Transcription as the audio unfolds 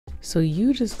So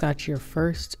you just got your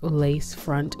first lace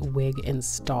front wig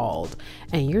installed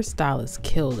and your stylist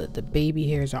killed it. The baby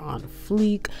hairs are on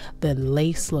fleek, the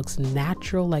lace looks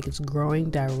natural, like it's growing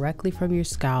directly from your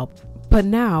scalp. But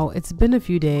now it's been a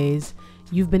few days,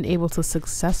 you've been able to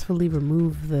successfully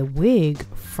remove the wig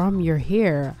from your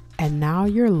hair, and now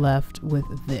you're left with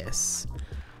this.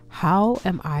 How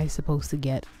am I supposed to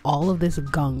get all of this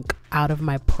gunk out of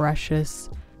my precious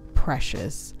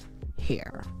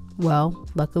hair? Well,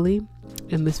 luckily,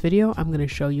 in this video, I'm going to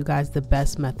show you guys the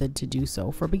best method to do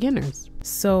so for beginners.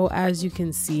 So as you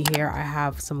can see here, I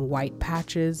have some white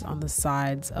patches on the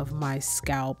sides of my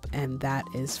scalp, and that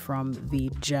is from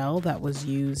the gel that was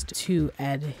used to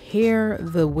adhere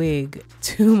the wig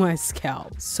to my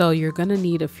scalp. So you're going to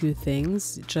need a few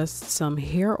things, just some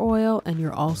hair oil, and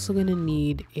you're also going to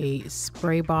need a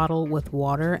spray bottle with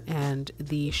water and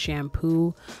the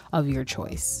shampoo of your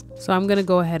choice. So I'm going to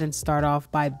go ahead and start off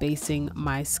by basing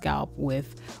my scalp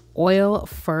with oil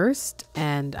first,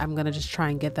 and I'm gonna just try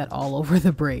and get that all over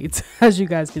the braids. As you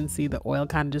guys can see, the oil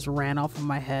kind of just ran off of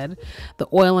my head. The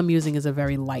oil I'm using is a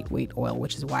very lightweight oil,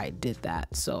 which is why I did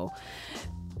that, so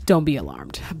don't be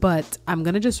alarmed. But I'm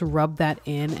gonna just rub that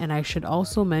in, and I should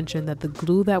also mention that the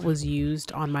glue that was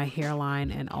used on my hairline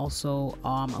and also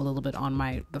a little bit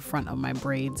on the front of my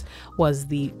braids was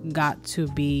the Got To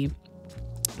Be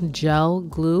gel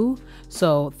glue.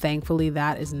 So thankfully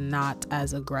that is not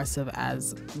as aggressive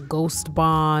as Ghost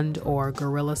Bond or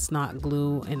Gorilla Snot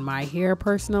glue in my hair.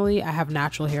 Personally, I have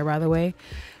natural hair, by the way.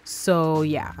 So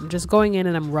yeah, I'm just going in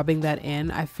and I'm rubbing that in.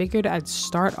 I figured I'd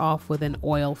start off with an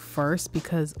oil first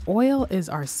because oil is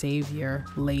our savior,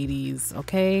 ladies.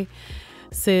 Okay,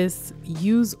 sis,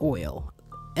 use oil.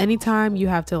 Anytime you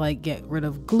have to like get rid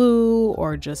of glue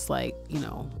or just like, you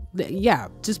know, yeah,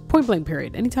 just point blank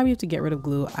period. Anytime you have to get rid of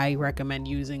glue, I recommend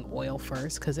using oil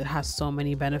first because it has so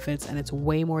many benefits and it's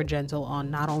way more gentle on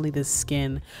not only the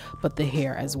skin, but the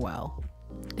hair as well.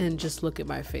 And just look at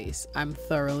my face. I'm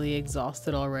thoroughly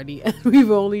exhausted already and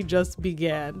we've only just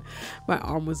began. My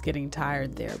arm was getting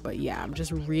tired there, but yeah, I'm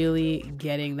just really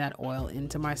getting that oil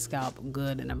into my scalp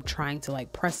good, and I'm trying to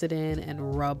like press it in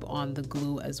and rub on the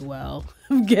glue as well.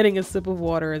 I'm getting a sip of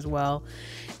water as well.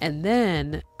 And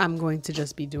then I'm going to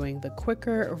just be doing the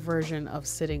quicker version of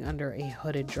sitting under a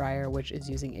hooded dryer, which is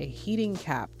using a heating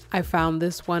cap. I found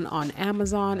this one on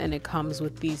Amazon and it comes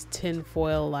with these tin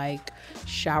foil like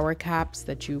shower caps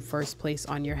that you first place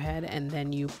on your head, and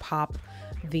then you pop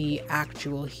the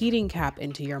actual heating cap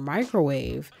into your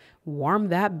microwave, warm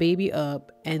that baby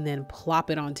up, and then plop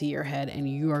it onto your head and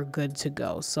you are good to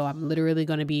go. So I'm literally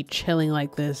going to be chilling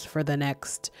like this for the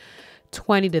next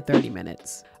 20 to 30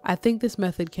 minutes. I think this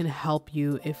method can help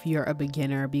you if you're a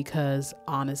beginner because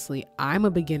honestly, I'm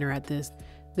a beginner at this.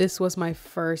 This was my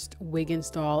first wig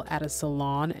install at a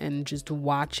salon, and just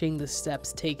watching the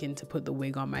steps taken to put the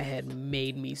wig on my head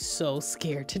made me so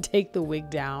scared to take the wig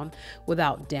down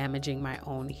without damaging my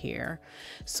own hair.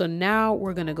 So now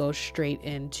we're gonna go straight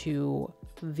into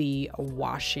the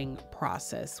washing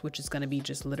process, which is gonna be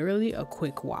just literally a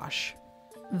quick wash.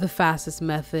 The fastest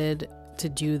method to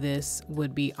do this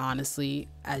would be, honestly,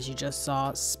 as you just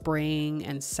saw, spraying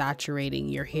and saturating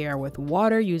your hair with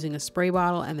water using a spray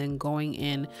bottle and then going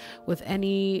in with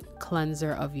any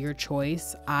cleanser of your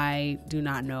choice. I do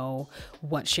not know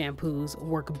what shampoos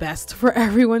work best for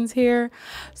everyone's hair,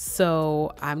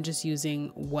 so I'm just using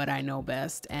what I know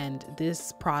best. And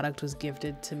this product was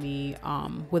gifted to me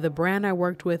with a brand I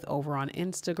worked with over on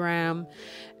Instagram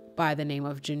by the name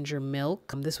of Ginger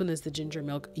Milk. This one is the Ginger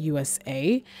Milk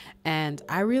USA, and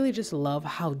I really just love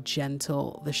how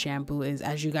gentle the shampoo is.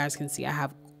 As you guys can see, I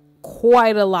have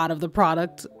quite a lot of the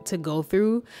product to go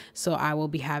through, so I will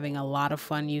be having a lot of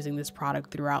fun using this product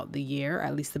throughout the year,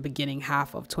 at least the beginning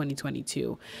half of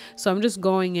 2022. So I'm just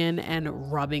going in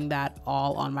and rubbing that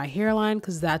all on my hairline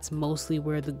because that's mostly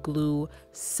where the glue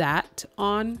sat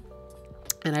on.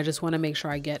 And I just want to make sure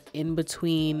I get in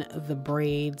between the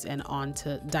braids and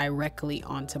directly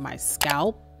onto my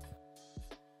scalp.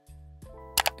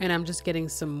 And I'm just getting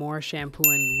some more shampoo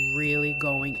and really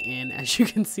going in. As you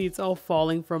can see, it's all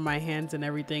falling from my hands and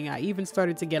everything. I even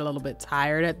started to get a little bit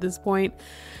tired at this point.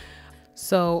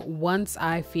 So once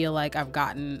I feel like I've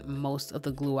gotten most of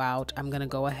the glue out, I'm going to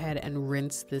go ahead and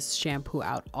rinse this shampoo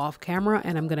out off camera,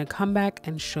 and I'm going to come back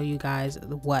and show you guys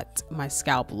what my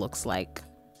scalp looks like.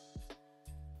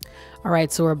 All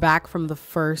right, so we're back from the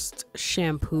first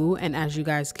shampoo, and as you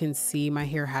guys can see, my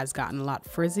hair has gotten a lot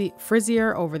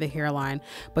frizzier over the hairline,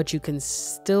 but you can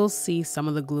still see some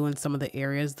of the glue in some of the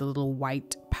areas, the little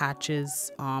white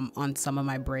patches on some of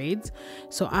my braids.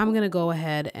 So I'm gonna go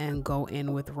ahead and go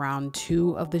in with round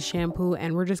 2 of the shampoo,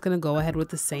 and we're just gonna go ahead with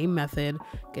the same method.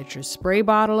 Get your spray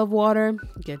bottle of water,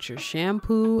 get your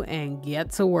shampoo, and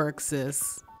get to work,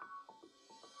 sis.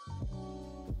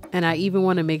 And I even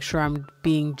want to make sure I'm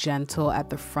being gentle at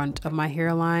the front of my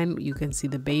hairline. You can see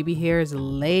the baby hair is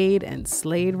laid and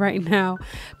slayed right now,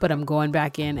 but I'm going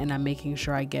back in and I'm making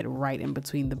sure I get right in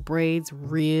between the braids,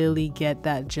 really get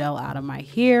that gel out of my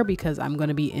hair, because I'm going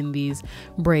to be in these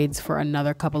braids for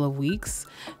another couple of weeks.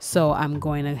 So I'm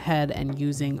going ahead and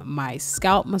using my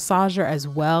scalp massager as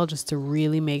well, just to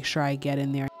really make sure I get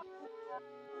in there.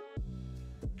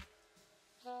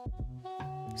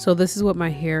 So this is what my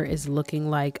hair is looking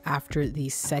like after the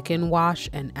second wash,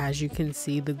 and as you can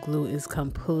see, the glue is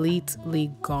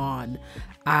completely gone.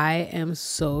 I am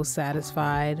so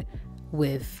satisfied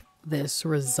with this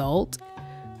result,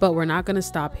 but we're not going to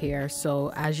stop here.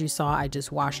 So as you saw, I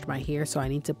just washed my hair, so I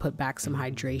need to put back some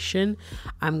hydration.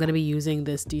 I'm going to be using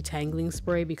this detangling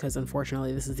spray because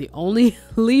unfortunately this is the only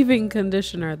leave-in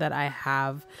conditioner that I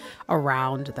have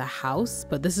around the house,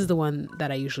 but this is the one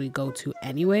that I usually go to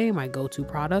anyway, my go-to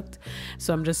product.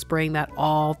 So I'm just spraying that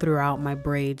all throughout my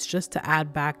braids just to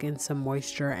add back in some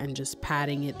moisture and just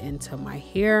patting it into my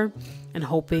hair and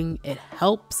hoping it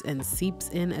helps and seeps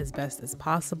in as best as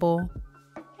possible.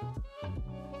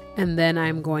 And then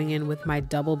I'm going in with my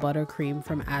double buttercream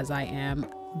from As I Am.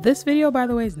 This video, by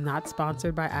the way, is not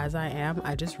sponsored by As I Am.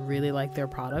 I just really like their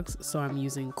products, so I'm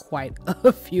using quite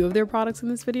a few of their products in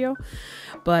this video.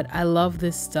 But I love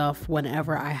this stuff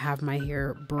whenever I have my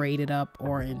hair braided up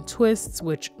or in twists,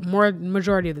 which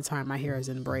majority of the time my hair is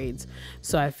in braids.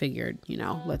 So I figured, you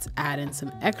know, let's add in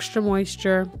some extra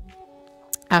moisture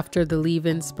after the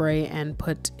leave-in spray and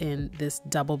put in this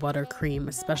double buttercream,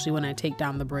 especially when I take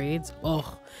down the braids.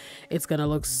 Oh, it's gonna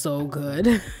look so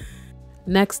good.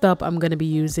 Next up, I'm going to be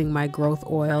using my growth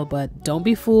oil, but don't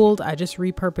be fooled. I just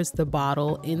repurposed the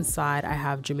bottle. Inside, I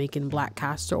have Jamaican black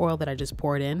castor oil that I just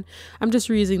poured in. I'm just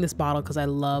reusing this bottle because I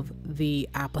love the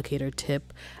applicator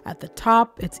tip at the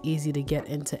top. It's easy to get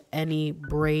into any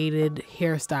braided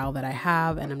hairstyle that I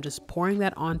have, and I'm just pouring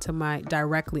that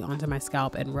directly onto my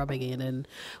scalp and rubbing it in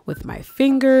with my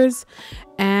fingers.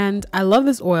 And I love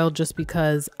this oil just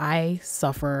because I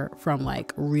suffer from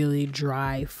like really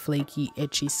dry, flaky,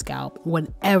 itchy scalp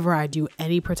whenever I do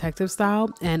any protective style.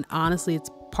 And honestly,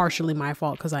 it's partially my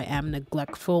fault because I am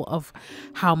neglectful of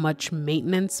how much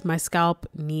maintenance my scalp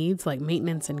needs, like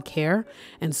maintenance and care.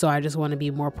 And so I just want to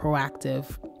be more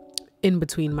proactive in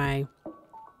between my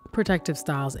protective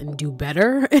styles and do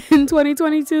better in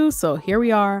 2022. So here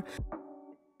we are.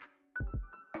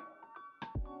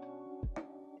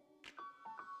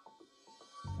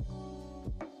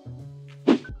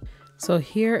 So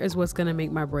here is what's going to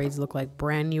make my braids look like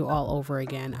brand new all over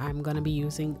again. I'm going to be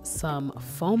using some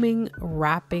foaming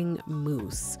wrapping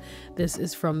mousse. This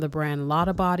is from the brand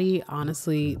Lotta Body.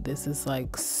 Honestly, this is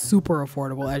like super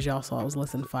affordable. As y'all saw, it was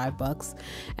less than $5.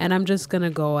 And I'm just going to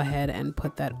go ahead and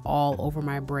put that all over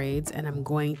my braids, and I'm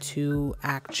going to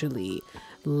actually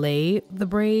lay the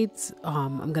braids.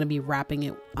 I'm going to be wrapping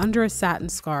it under a satin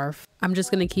scarf. I'm just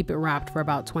going to keep it wrapped for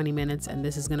about 20 minutes, and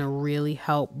this is going to really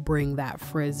help bring that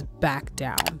frizz back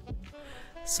down.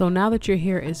 So now that your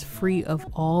hair is free of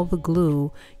all the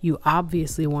glue, you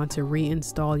obviously want to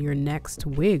reinstall your next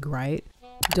wig, right?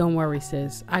 Don't worry,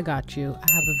 sis, I got you.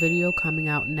 I have a video coming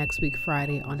out next week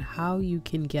Friday on how you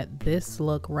can get this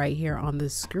look right here on the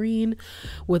screen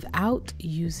without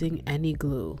using any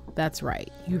glue. That's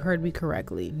right, you heard me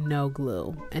correctly, no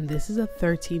glue. And this is a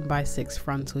 13x6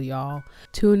 frontal, y'all.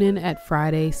 Tune in at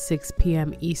Friday 6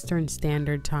 p.m. Eastern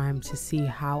Standard Time to see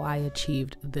how I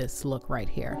achieved this look right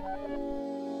here.